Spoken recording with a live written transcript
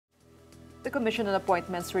The Commission on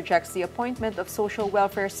Appointments rejects the appointment of Social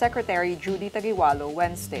Welfare Secretary Judy Taguiwalo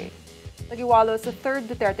Wednesday. Taguiwalo is the third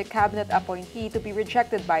Duterte cabinet appointee to be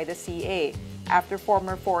rejected by the CA, after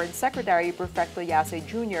former Foreign Secretary Perfecto Yase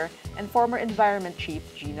Jr. and former Environment Chief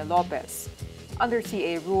Gina Lopez. Under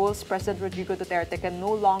CA rules, President Rodrigo Duterte can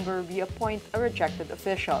no longer reappoint a rejected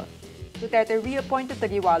official. Duterte reappointed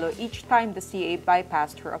Taguiwalo each time the CA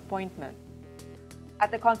bypassed her appointment. At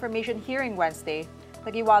the confirmation hearing Wednesday,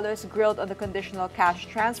 Taguiwalo is grilled on the conditional cash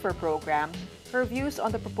transfer program, her views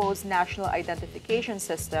on the proposed national identification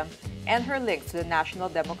system, and her links to the National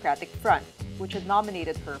Democratic Front, which had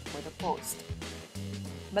nominated her for the post.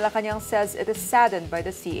 Malacanang says it is saddened by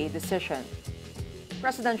the CA decision.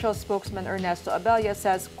 Presidential spokesman Ernesto Abella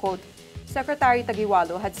says, quote, Secretary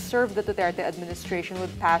Taguiwalo had served the Duterte administration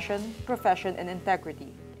with passion, profession, and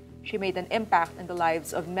integrity. She made an impact in the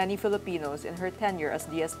lives of many Filipinos in her tenure as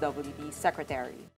DSWD Secretary.